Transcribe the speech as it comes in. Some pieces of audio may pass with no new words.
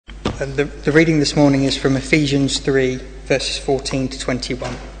And the reading this morning is from Ephesians 3, verses 14 to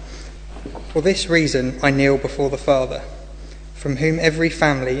 21. For this reason I kneel before the Father, from whom every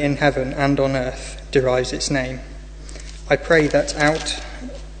family in heaven and on earth derives its name. I pray that out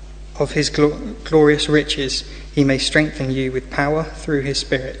of his glorious riches he may strengthen you with power through his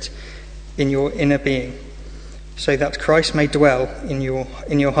Spirit in your inner being, so that Christ may dwell in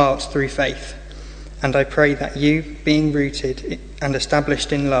your hearts through faith. And I pray that you, being rooted and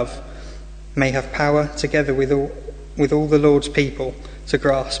established in love, may have power, together with all the Lord's people, to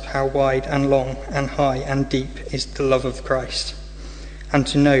grasp how wide and long and high and deep is the love of Christ, and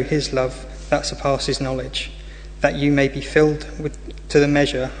to know his love that surpasses knowledge, that you may be filled to the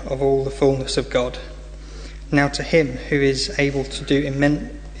measure of all the fullness of God. Now to him who is able to do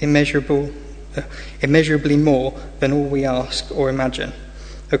immeasurably more than all we ask or imagine,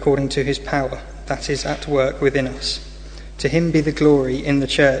 according to his power that is at work within us. To him be the glory in the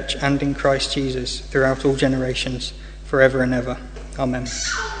church and in Christ Jesus throughout all generations, forever and ever. Amen.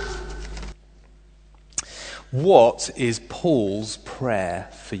 What is Paul's prayer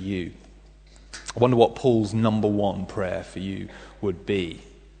for you? I wonder what Paul's number one prayer for you would be.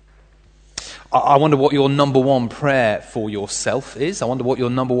 I wonder what your number one prayer for yourself is. I wonder what your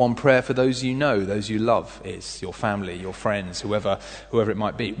number one prayer for those you know, those you love is, your family, your friends, whoever it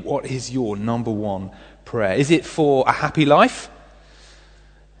might be. What is your number one prayer? Is it for a happy life?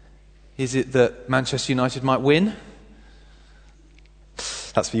 Is it that Manchester United might win?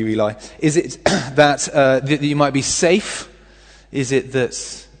 That's for you, Eli. Is it that you might be safe? Is it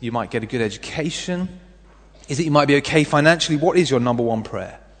that you might get a good education? Is it you might be okay financially? What is your number one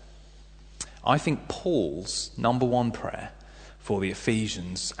prayer? I think Paul's number one prayer for the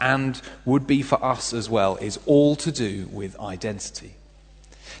Ephesians, and would be for us as well, is all to do with identity.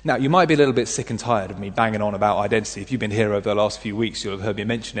 Now, you might be a little bit sick and tired of me banging on about identity. If you've been here over the last few weeks, you'll have heard me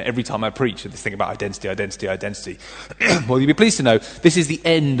mention it every time I preach, this thing about identity. Well, you'll be pleased to know this is the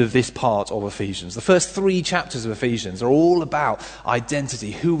end of this part of Ephesians. The first 3 chapters of Ephesians are all about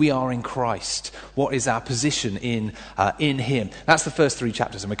identity, who we are in Christ, what is our position in him. That's the first 3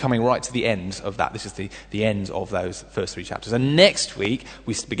 chapters, and we're coming right to the end of that. This is the end of those first 3 chapters. And next week,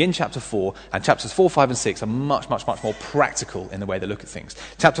 we begin chapter 4, and chapters 4, 5, and 6 are much more practical in the way they look at things.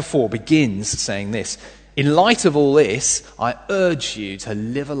 Chapter 4 begins saying this: in light of all this, I urge you to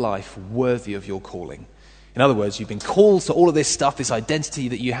live a life worthy of your calling. In other words, you've been called to all of this stuff, this identity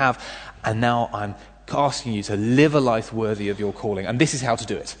that you have, and now I'm asking you to live a life worthy of your calling. And this is how to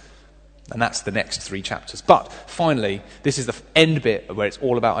do it. And that's the next 3 chapters. But finally, this is the end bit where it's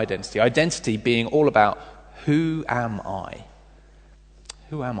all about identity. Identity being all about, who am I?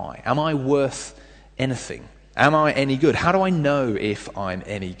 Who am I? Am I worth anything? Am I any good? How do I know if I'm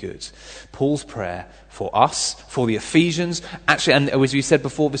any good? Paul's prayer for us, for the Ephesians, actually, and as we said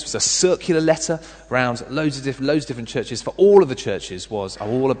before, this was a circular letter around loads of different churches. For all of the churches was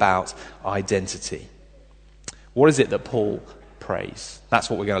all about identity. What is it that Paul prays? That's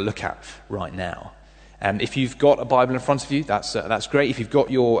what we're going to look at right now. If you've got a Bible in front of you, that's great. If you've got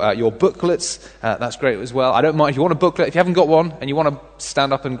your booklets, that's great as well. I don't mind if you want a booklet. If you haven't got one and you want to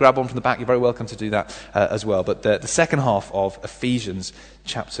stand up and grab one from the back, you're very welcome to do that as well. But the second half of Ephesians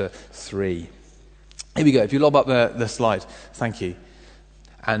chapter 3. Here we go. If you lob up the slide, thank you.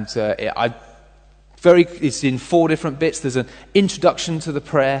 And it's in 4 different bits. There's an introduction to the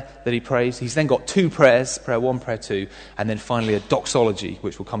prayer that he prays. He's then got 2 prayers, prayer 1, prayer 2, and then finally a doxology,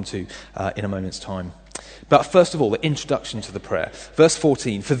 which we'll come to in a moment's time. But first of all, the introduction to the prayer. Verse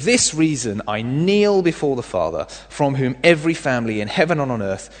 14, for this reason I kneel before the Father, from whom every family in heaven and on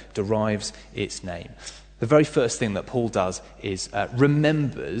earth derives its name. The very first thing that Paul does is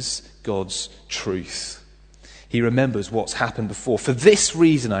remembers God's truth. He remembers what's happened before. For this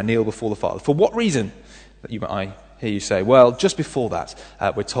reason I kneel before the Father. For what reason? I hear you say, well, just before that,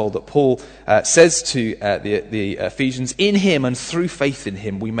 we're told that Paul says to the Ephesians, in him and through faith in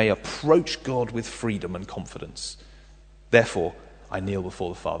him, we may approach God with freedom and confidence. Therefore, I kneel before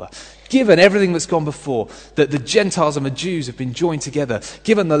the Father. Given everything that's gone before, that the Gentiles and the Jews have been joined together,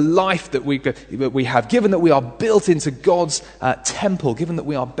 given the life that we have, given that we are built into God's temple, given that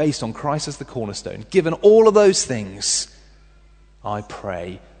we are based on Christ as the cornerstone, given all of those things, I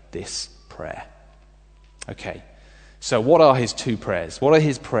pray this prayer. Okay. So what are his 2 prayers? What are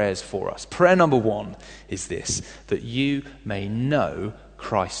his prayers for us? Prayer number 1 is this: that you may know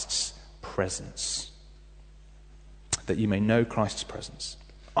Christ's presence. That you may know Christ's presence.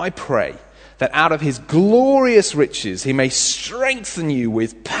 I pray that out of his glorious riches he may strengthen you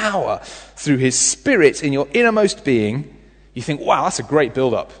with power through his Spirit in your innermost being, You think, wow, that's a great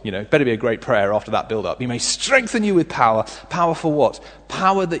build-up. Better be a great prayer after that build-up. He may strengthen you with power. Power for what?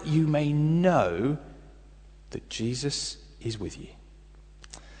 Power that you may know that Jesus is with you.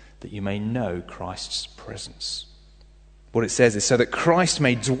 That you may know Christ's presence. What it says is so that Christ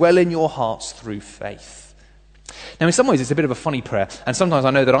may dwell in your hearts through faith. Now, in some ways, it's a bit of a funny prayer. And sometimes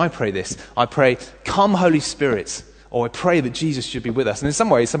I know that I pray this. I pray, come Holy Spirit. Or I pray that Jesus should be with us. And in some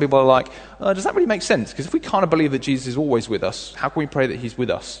ways, some people are like, does that really make sense? Because if we kind of believe that Jesus is always with us, how can we pray that he's with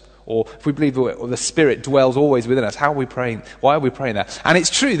us? Or if we believe that the Spirit dwells always within us, how are we praying? Why are we praying that? And it's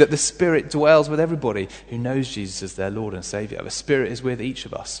true that the Spirit dwells with everybody who knows Jesus as their Lord and Saviour. The Spirit is with each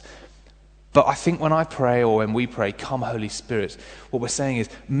of us. But I think when I pray or when we pray, come Holy Spirit, what we're saying is,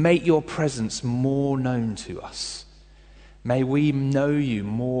 make your presence more known to us. May we know you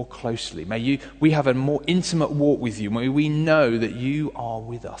more closely. May we have a more intimate walk with you. May we know that you are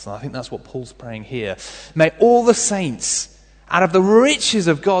with us. And I think that's what Paul's praying here. May all the saints, out of the riches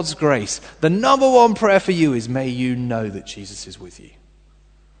of God's grace, the number one prayer for you is, may you know that Jesus is with you.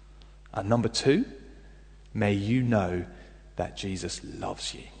 And number two, may you know that Jesus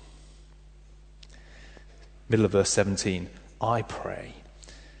loves you. Middle of verse 17, I pray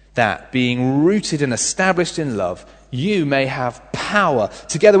that being rooted and established in love, you may have power,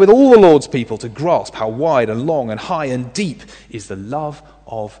 together with all the Lord's people, to grasp how wide and long and high and deep is the love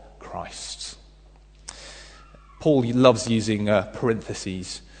of Christ. Paul loves using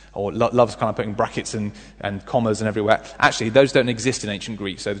parentheses, or loves kind of putting brackets and commas and everywhere. Actually, those don't exist in ancient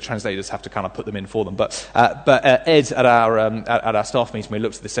Greek, so the translators have to kind of put them in for them. But Ed at our staff meeting, when he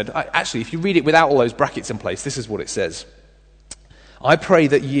looked at this, said, actually, if you read it without all those brackets in place, this is what it says. I pray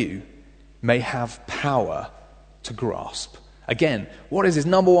that you may have power to grasp. Again, what is his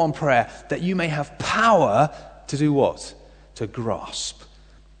number one prayer? That you may have power to do what? To grasp.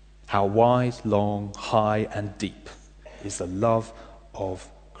 How wide, long, high, and deep is the love of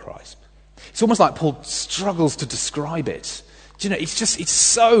Christ. It's almost like Paul struggles to describe it. Do you know, it's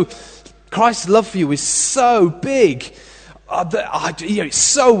so, Christ's love for you is so big. It's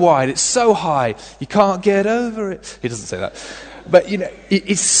so wide, it's so high, you can't get over it. He doesn't say that. But,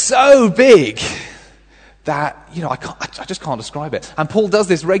 it's so big that, I just can't describe it. And Paul does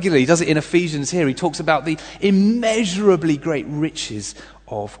this regularly. He does it in Ephesians here. He talks about the immeasurably great riches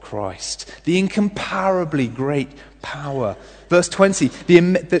of Christ, the incomparably great power. Verse 20,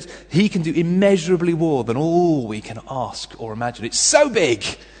 that he can do immeasurably more than all we can ask or imagine. It's so big,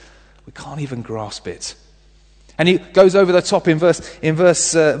 we can't even grasp it. And he goes over the top in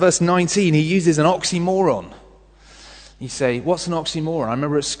verse 19. He uses an oxymoron. You say, what's an oxymoron? I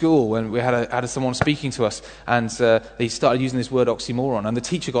remember at school when we had someone speaking to us, and they started using this word oxymoron, and the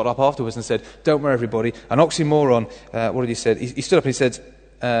teacher got up afterwards and said, don't worry everybody, an oxymoron, what did he say? He stood up and he said,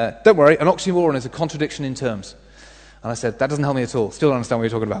 don't worry, an oxymoron is a contradiction in terms. And I said, that doesn't help me at all. Still don't understand what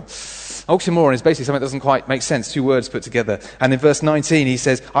you're talking about. Oxymoron is basically something that doesn't quite make sense, two words put together. And in verse 19 he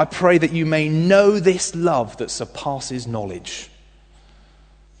says, I pray that you may know this love that surpasses knowledge.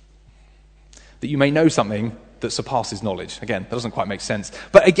 That you may know something that surpasses knowledge. Again, that doesn't quite make sense.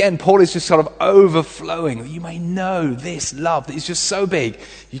 But again, Paul is just sort of overflowing. You may know this love that is just so big,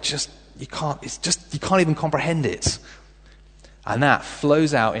 you can't even comprehend it. And that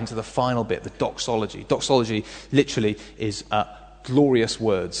flows out into the final bit, the doxology. Doxology literally is glorious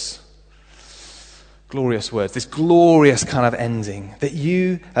words. Glorious words. This glorious kind of ending. That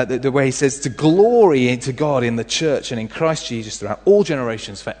you, the way he says, to glory into God in the church and in Christ Jesus throughout all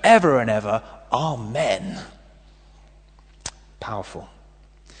generations, forever and ever. Amen. Powerful.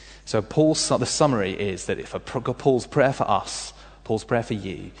 So the summary is that Paul's prayer for us, Paul's prayer for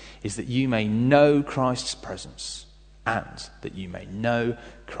you, is that you may know Christ's presence and that you may know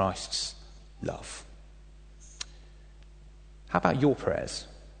Christ's love. How about your prayers?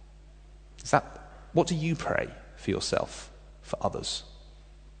 What do you pray for yourself, for others?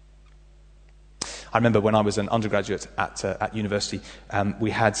 I remember when I was an undergraduate at university,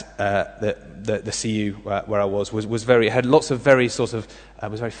 we had the CU where I was had lots of very sort of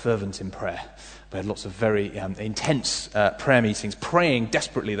was very fervent in prayer. We had lots of very intense prayer meetings, praying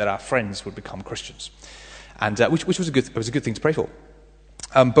desperately that our friends would become Christians, and which was a good thing to pray for.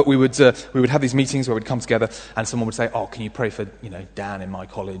 But we would have these meetings where we'd come together and someone would say, oh, can you pray for Dan in my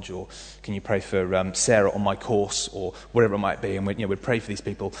college, or can you pray for Sarah on my course, or whatever it might be, and we'd pray for these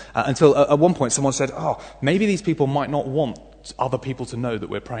people until at one point someone said, oh, maybe these people might not want other people to know that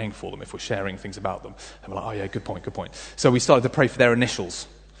we're praying for them if we're sharing things about them. And we're like, oh yeah, good point. So we started to pray for their initials.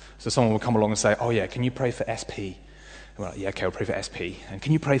 So someone would come along and say, oh yeah, can you pray for SP? And we're like, yeah, okay, we'll pray for SP. And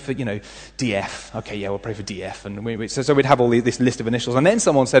can you pray for, DF? Okay, yeah, we'll pray for DF. And so we'd have all this list of initials. And then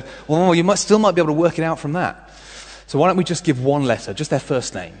someone said, well, you still might be able to work it out from that. So why don't we just give one letter, just their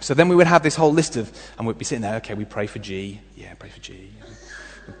first name? So then we would have this whole list of, and we'd be sitting there, okay, we pray for G, yeah, pray for G.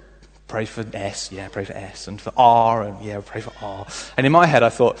 Pray for S, yeah, pray for S. And for R, and yeah, pray for R. And in my head I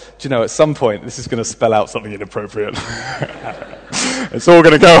thought, do you know, at some point this is going to spell out something inappropriate. It's all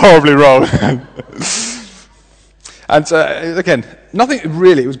going to go horribly wrong. And again, nothing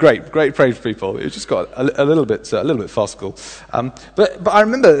really. It was great praying for people. It just got a little bit farcical. But I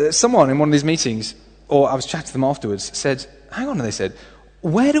remember someone in one of these meetings, or I was chatting to them afterwards, said, "Hang on," and they said,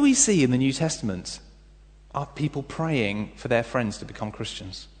 "Where do we see in the New Testament are people praying for their friends to become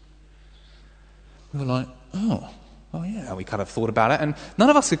Christians?" We were like, oh yeah. And we kind of thought about it, and none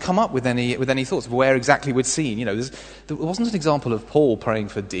of us could come up with any thoughts of where exactly we'd seen. You know, there wasn't an example of Paul praying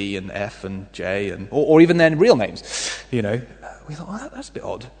for D and F and J, or even their real names. You know, we thought, oh, that's a bit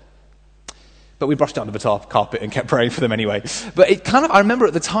odd. But we brushed it under the carpet and kept praying for them anyway. But it kind of, I remember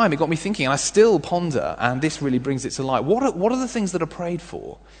at the time, it got me thinking, and I still ponder, and this really brings it to light. What are the things that are prayed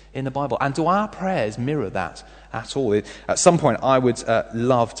for in the Bible? And do our prayers mirror that at all? At some point, I would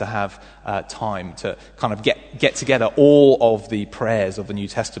love to have time to kind of get together all of the prayers of the New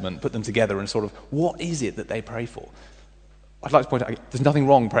Testament, put them together, and sort of, what is it that they pray for? I'd like to point out, there's nothing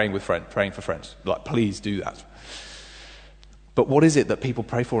wrong praying for friends. Like, please do that. But what is it that people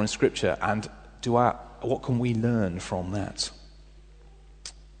pray for in Scripture, and what can we learn from that?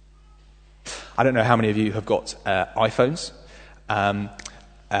 I don't know how many of you have got iPhones,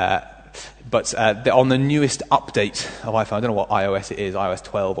 but on the newest update of iPhone, I don't know what iOS it is, iOS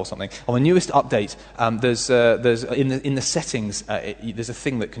 12 or something. On the newest update, there's in the settings, there's a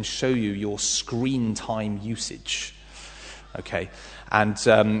thing that can show you your screen time usage. Okay, and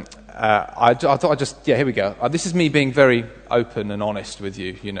I thought I'd just, here we go. This is me being very open and honest with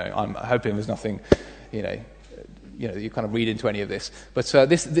you. You know, I'm hoping there's nothing, you kind of read into any of this. But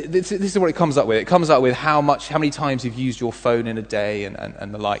this is what it comes up with. It comes up with how many times you've used your phone in a day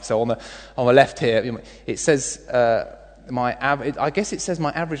and the like. So on the left here, it says I guess it says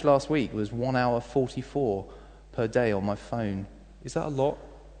my average last week was 1 hour 44 per day on my phone. Is that a lot?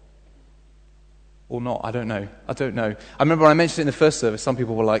 Or not, I don't know. I remember when I mentioned it in the first service, some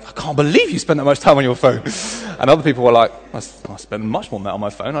people were like, I can't believe you spent that much time on your phone. And other people were like, I spent much more than that on my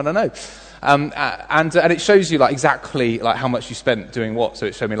phone, I don't know. And it shows you like exactly like how much you spent doing what. So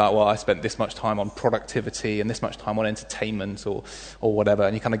it showed me like, well, I spent this much time on productivity and this much time on entertainment or whatever.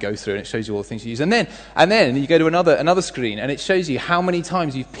 And you kind of go through and it shows you all the things you use. And then you go to another screen and it shows you how many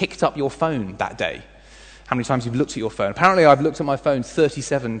times you've picked up your phone that day. How many times you've looked at your phone. Apparently I've looked at my phone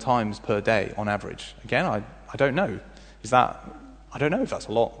 37 times per day on average. Again, I don't know. I don't know if that's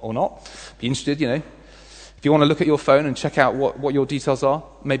a lot or not. Be interested, If you want to look at your phone and check out what your details are,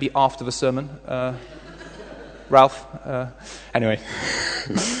 maybe after the sermon, Ralph. Anyway.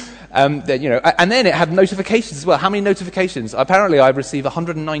 And then it had notifications as well. How many notifications? Apparently I receive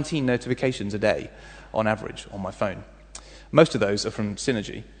 119 notifications a day on average on my phone. Most of those are from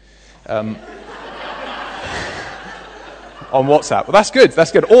Synergy. On WhatsApp. Well, that's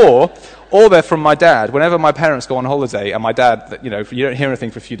good. Or they're from my dad. Whenever my parents go on holiday and my dad, you don't hear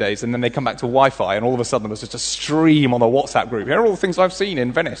anything for a few days and then they come back to Wi-Fi and all of a sudden there's just a stream on the WhatsApp group. Here are all the things I've seen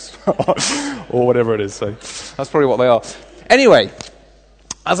in Venice. Or whatever it is. So that's probably what they are. Anyway,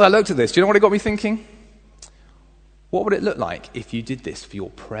 as I looked at this, do you know what it got me thinking? What would it look like if you did this for your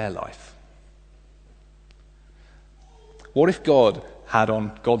prayer life? What if God had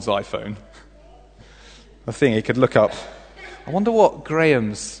on God's iPhone a thing he could look up? I wonder what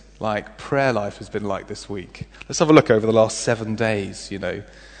Graham's prayer life has been like this week. Let's have a look over the last 7 days, I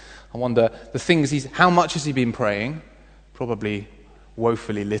wonder the things how much has he been praying? Probably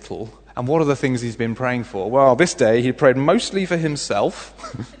woefully little. And what are the things he's been praying for? Well, this day he prayed mostly for himself.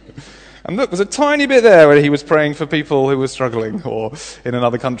 And look, there's a tiny bit there where he was praying for people who were struggling or in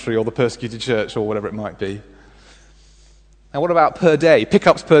another country or the persecuted church or whatever it might be. And what about per day?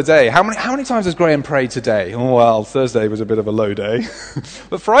 Pickups per day. How many times has Graham prayed today? Oh, well, Thursday was a bit of a low day.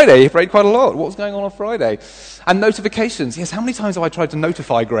 But Friday, he prayed quite a lot. What was going on Friday? And notifications. Yes, how many times have I tried to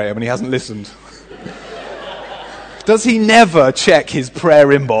notify Graham and he hasn't listened? Does he never check his prayer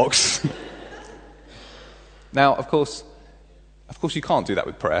inbox? Now, of course you can't do that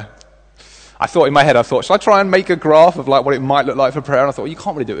with prayer. I thought in my head, shall I try and make a graph of what it might look like for prayer? And I thought, well, you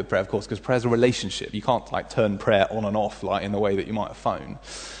can't really do it with prayer, of course, because prayer's a relationship. You can't turn prayer on and off in the way that you might a phone.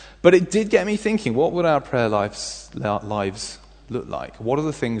 But it did get me thinking, what would our prayer lives look like? What are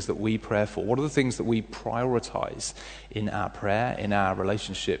the things that we pray for? What are the things that we prioritize in our prayer, in our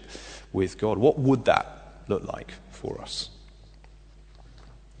relationship with God? What would that look like for us?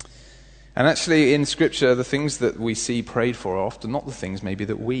 And actually, in Scripture, the things that we see prayed for are often not the things maybe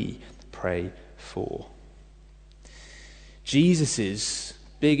that we pray for. Jesus'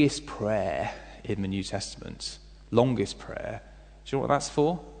 biggest prayer in the New Testament, longest prayer, do you know what that's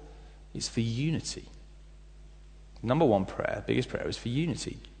for? It's for unity. Number one prayer, biggest prayer, is for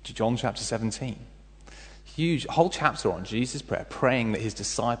unity. John chapter 17. Huge, whole chapter on Jesus' prayer, praying that his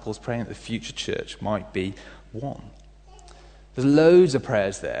disciples, praying that the future church might be one. There's loads of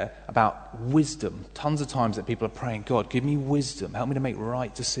prayers there about wisdom. Tons of times that people are praying, God, give me wisdom, help me to make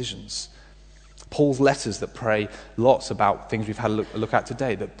right decisions. Paul's letters that pray lots about things we've had a look at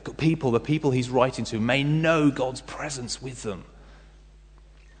today, that the people he's writing to may know God's presence with them.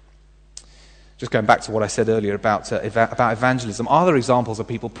 Just going back to what I said earlier about evangelism, are there examples of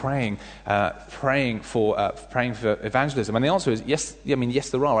people praying for evangelism? And the answer is yes. Yes,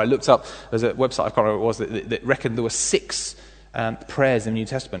 there are. I looked up, there's a website, I can't remember what it was, that reckoned there were 6 prayers in the New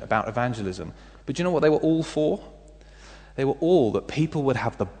Testament about evangelism. But do you know what they were all for? They were all that people would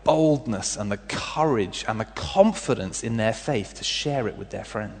have the boldness and the courage and the confidence in their faith to share it with their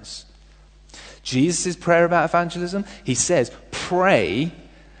friends. Jesus' prayer about evangelism, he says, pray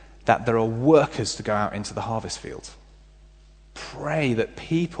that there are workers to go out into the harvest field. Pray that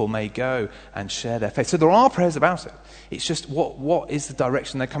people may go and share their faith. So there are prayers about it. It's just what is the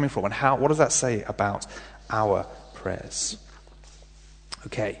direction they're coming from, and what does that say about our prayers?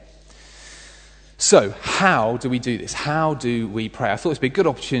 Okay. So, how do we do this? How do we pray? I thought this would be a good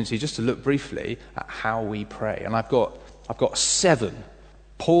opportunity just to look briefly at how we pray. And I've got 7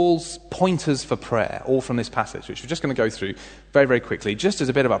 Paul's pointers for prayer, all from this passage, which we're just going to go through very, very quickly, just as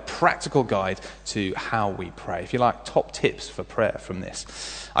a bit of a practical guide to how we pray. If you like, top tips for prayer from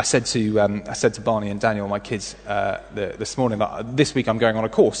this. I said to Barney and Daniel, my kids, this morning, that this week I'm going on a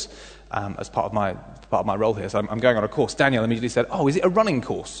course as part of my role here. So I'm going on a course. Daniel immediately said, "Oh, is it a running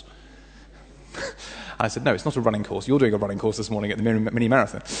course?" I said, "No, it's not a running course. You're doing a running course this morning at the mini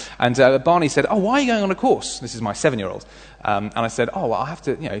marathon." And Barney said, "Oh, why are you going on a course?" This is my 7-year-old. And I said, "Oh, well, I have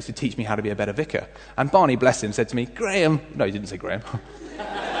to, to teach me how to be a better vicar." And Barney, bless him, said to me, "Graham," no, he didn't say Graham.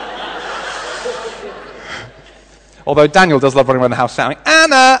 Although Daniel does love running around the house shouting,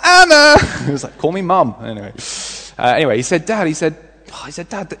 "Anna, Anna!" He was like, "Call me Mum." Anyway, he said, "Dad,"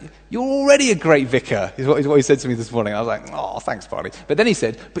 "Dad, you're already a great vicar," is what he said to me this morning. I was like, "Oh, thanks, Barney." But then he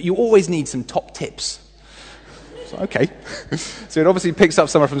said, "But you always need some top tips." So, okay. So it obviously picks up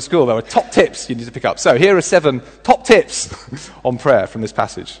somewhere from school. There were top tips you need to pick up. So here are 7 top tips on prayer from this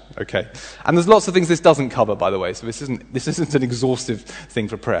passage. Okay. And there's lots of things this doesn't cover, by the way. So this isn't an exhaustive thing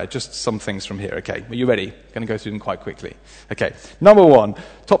for prayer. Just some things from here. Okay. Are you ready? Going to go through them quite quickly. Okay.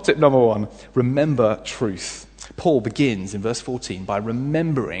 Top tip number 1, remember truth. Paul begins in verse 14 by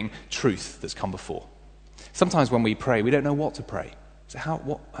remembering truth that's come before. Sometimes when we pray, we don't know what to pray. So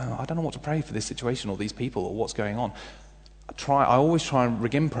I don't know what to pray for this situation or these people or what's going on. I always try and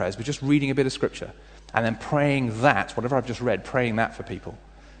begin prayers with just reading a bit of scripture and then praying that, whatever I've just read, praying that for people.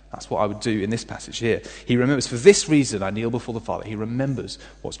 That's what I would do in this passage here. He remembers, for this reason I kneel before the Father. He remembers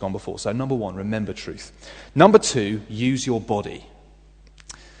what's gone before. So number 1, remember truth. Number 2, use your body.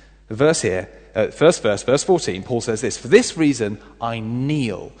 The verse here, first verse, verse 14, Paul says this: "For this reason I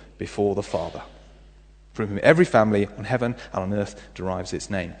kneel before the Father, from whom every family on heaven and on earth derives its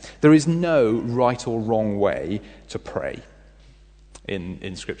name." There is no right or wrong way to pray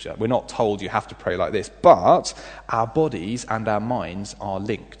in Scripture. We're not told you have to pray like this, but our bodies and our minds are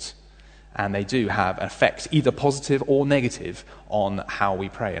linked, and they do have an effect, either positive or negative, on how we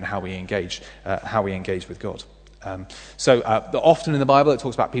pray and how we engage with God. Often in the Bible it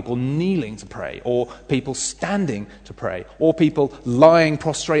talks about people kneeling to pray, or people standing to pray, or people lying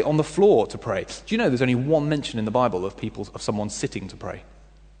prostrate on the floor to pray. Do you know there's only one mention in the Bible of someone sitting to pray?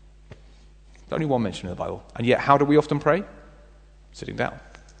 There's only one mention in the Bible. And yet, how do we often pray? Sitting down.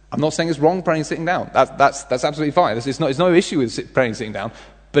 I'm not saying it's wrong praying sitting down. That's absolutely fine. There's no issue with praying sitting down.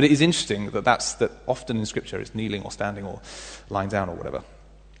 But it is interesting that often in Scripture it's kneeling or standing or lying down or whatever.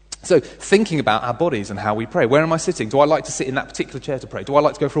 So thinking about our bodies and how we pray. Where am I sitting? Do I like to sit in that particular chair to pray? Do I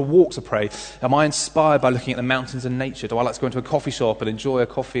like to go for a walk to pray? Am I inspired by looking at the mountains and nature? Do I like to go into a coffee shop and enjoy a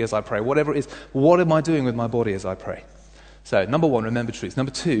coffee as I pray? Whatever it is, what am I doing with my body as I pray? So, number 1, remember truth.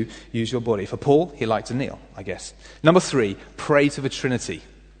 Number 2, use your body. For Paul, he liked to kneel, I guess. Number 3, pray to the Trinity.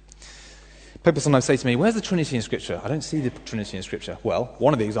 People sometimes say to me, "Where's the Trinity in Scripture?" I don't see the Trinity in Scripture. Well,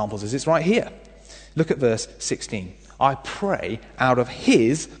 one of the examples is it's right here. Look at verse 16. "I pray out of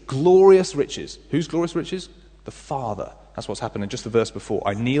his glorious riches." Whose glorious riches? The Father. That's what's happened in just the verse before.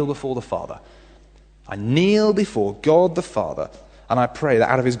 I kneel before the Father. I kneel before God the Father, and I pray that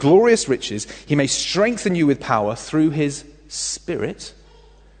out of his glorious riches he may strengthen you with power through his Spirit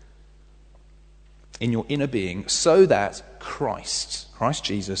in your inner being, so that Christ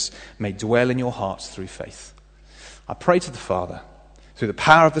Jesus, may dwell in your hearts through faith. I pray to the Father through the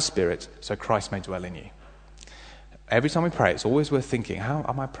power of the Spirit so Christ may dwell in you. Every time we pray, it's always worth thinking, how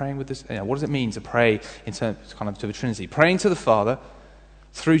am I praying with this? What does it mean to pray in terms kind of to the Trinity? Praying to the Father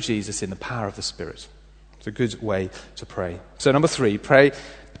through Jesus in the power of the Spirit. It's a good way to pray. So number 3, pray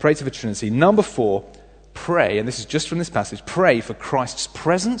to the Trinity. Number 4, pray, and this is just from this passage, pray for Christ's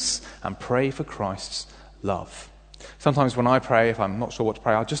presence and pray for Christ's love. Sometimes when I pray, if I'm not sure what to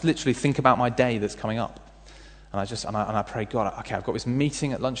pray, I'll just literally think about my day that's coming up. And I pray, God, okay, I've got this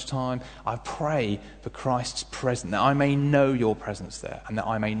meeting at lunchtime. I pray for Christ's presence, that I may know your presence there and that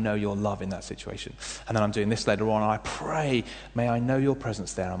I may know your love in that situation. And then I'm doing this later on, and I pray, may I know your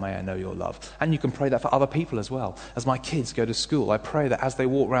presence there and may I know your love. And you can pray that for other people as well. As my kids go to school, I pray that as they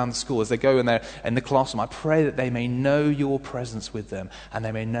walk around the school, as they go in the classroom, I pray that they may know your presence with them and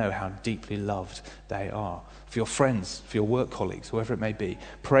they may know how deeply loved they are. For your friends, for your work colleagues, whoever it may be,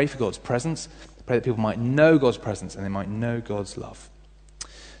 pray for God's presence. Pray that people might know God's presence and they might know God's love.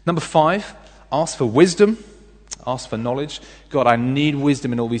 Number 5, ask for wisdom, ask for knowledge. God, I need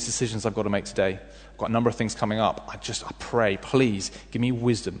wisdom in all these decisions I've got to make today. I've got a number of things coming up. I pray, please, give me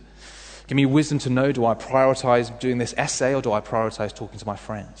wisdom. Give me wisdom to know, do I prioritize doing this essay or do I prioritize talking to my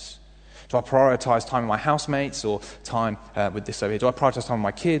friends? Do I prioritize time with my housemates or time with this over here? Do I prioritize time with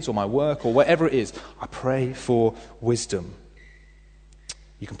my kids or my work or whatever it is? I pray for wisdom.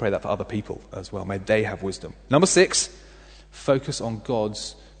 You can pray that for other people as well. May they have wisdom. Number 6, focus on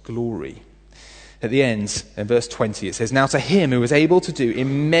God's glory. At the end, in verse 20, it says, now to him who is able to do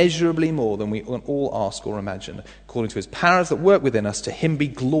immeasurably more than we can all ask or imagine, according to his powers that work within us, to him be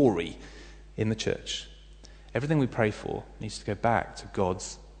glory in the church. Everything we pray for needs to go back to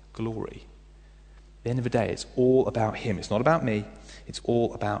God's glory. At the end of the day, it's all about him. It's not about me. It's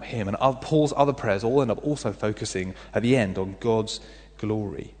all about him. And Paul's other prayers all end up also focusing at the end on God's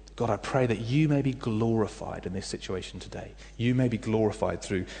glory. God, I pray that you may be glorified in this situation today. You may be glorified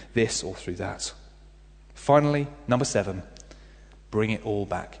through this or through that. Finally, number 7, bring it all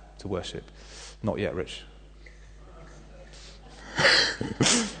back to worship. Not yet, Rich.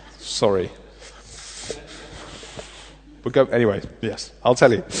 Sorry. We'll go anyway. Yes, I'll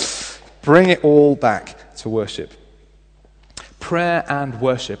tell you. Bring it all back to worship. Prayer and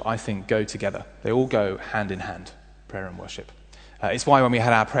worship, I think, go together. They all go hand in hand, prayer and worship. It's why when we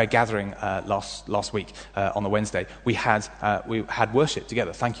had our prayer gathering last week on the Wednesday, we had worship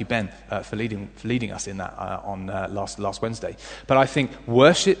together. Thank you, Ben, for leading us in that on last Wednesday. But I think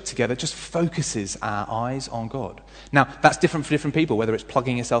worship together just focuses our eyes on God. Now, that's different for different people, whether it's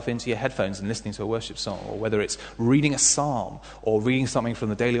plugging yourself into your headphones and listening to a worship song, or whether it's reading a psalm, or reading something from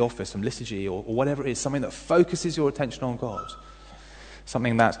the daily office, from liturgy, or whatever it is, something that focuses your attention on God.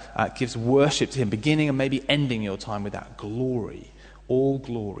 Something that gives worship to him, beginning and maybe ending your time with that glory. All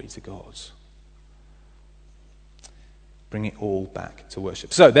glory to God. Bring it all back to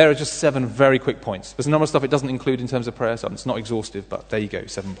worship. So there are just 7 very quick points. There's a number of stuff it doesn't include in terms of prayer, so it's not exhaustive, but there you go,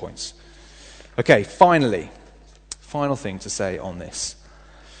 7 points. Okay, final thing to say on this.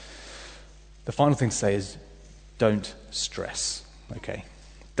 The final thing to say is don't stress. Okay,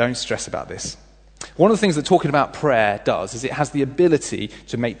 don't stress about this. One of the things that talking about prayer does is it has the ability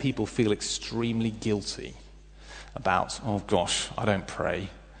to make people feel extremely guilty about, oh gosh, I don't pray,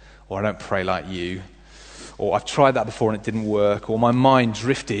 or I don't pray like you, or I've tried that before and it didn't work, or my mind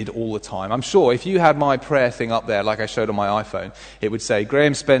drifted all the time. I'm sure if you had my prayer thing up there like I showed on my iPhone, it would say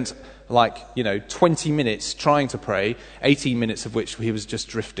Graham spent 20 minutes trying to pray, 18 minutes of which he was just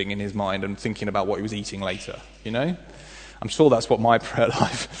drifting in his mind and thinking about what he was eating later, I'm sure that's what my prayer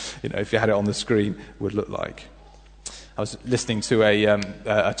life, if you had it on the screen, would look like. I was listening to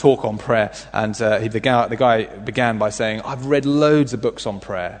a talk on prayer, and the guy began by saying, I've read loads of books on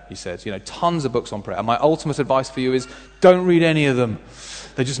prayer, he said, tons of books on prayer. And my ultimate advice for you is don't read any of them.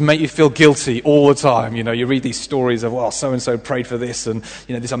 They just make you feel guilty all the time. You read these stories of, well, so-and-so prayed for this, and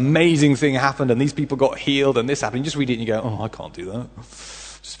this amazing thing happened, and these people got healed, and this happened. You just read it and you go, oh, I can't do that.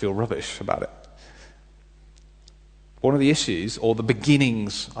 Just feel rubbish about it. One of the issues, or the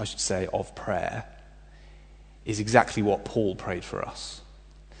beginnings, I should say, of prayer is exactly what Paul prayed for us.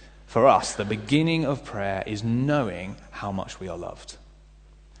 For us, the beginning of prayer is knowing how much we are loved.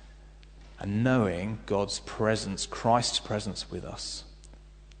 And knowing God's presence, Christ's presence with us.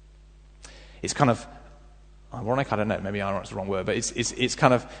 It's kind of ironic, I don't know, maybe ironic is the wrong word, but it's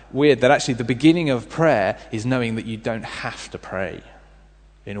kind of weird that actually the beginning of prayer is knowing that you don't have to pray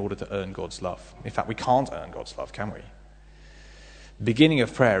in order to earn God's love. In fact, we can't earn God's love, can we? The beginning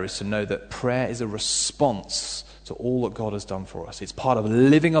of prayer is to know that prayer is a response to all that God has done for us. It's part of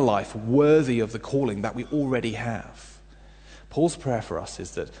living a life worthy of the calling that we already have. Paul's prayer for us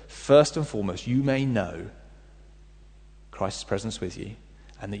is that, first and foremost, you may know Christ's presence with you,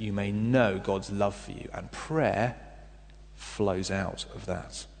 and that you may know God's love for you. And prayer flows out of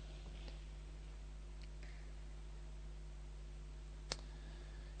that.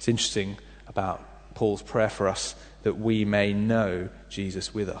 It's interesting about Paul's prayer for us that we may know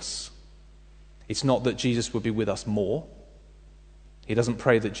Jesus with us. It's not that Jesus would be with us more. He doesn't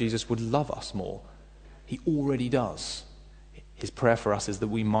pray that Jesus would love us more. He already does. His prayer for us is that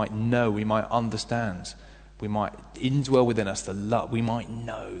we might know, we might understand, we might indwell within us the love, we might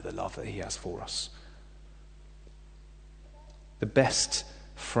know the love that he has for us. The best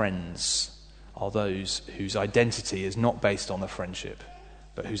friends are those whose identity is not based on the friendship,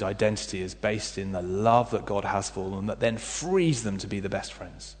 but whose identity is based in the love that God has for them, that then frees them to be the best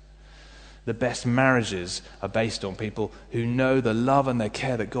friends. The best marriages are based on people who know the love and the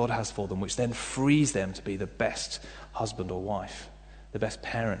care that God has for them, which then frees them to be the best husband or wife, the best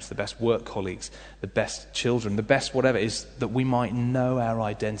parents, the best work colleagues, the best children, the best whatever, is that we might know our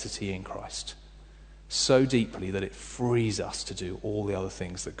identity in Christ so deeply that it frees us to do all the other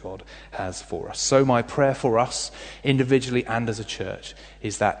things that God has for us. So my prayer for us, individually and as a church,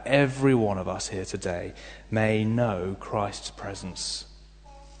 is that every one of us here today may know Christ's presence.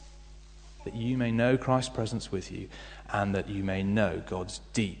 That you may know Christ's presence with you, and that you may know God's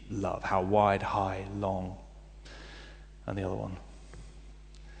deep love, how wide, high, long, and the other one,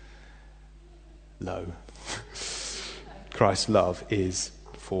 low. Christ's love is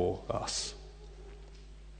for us.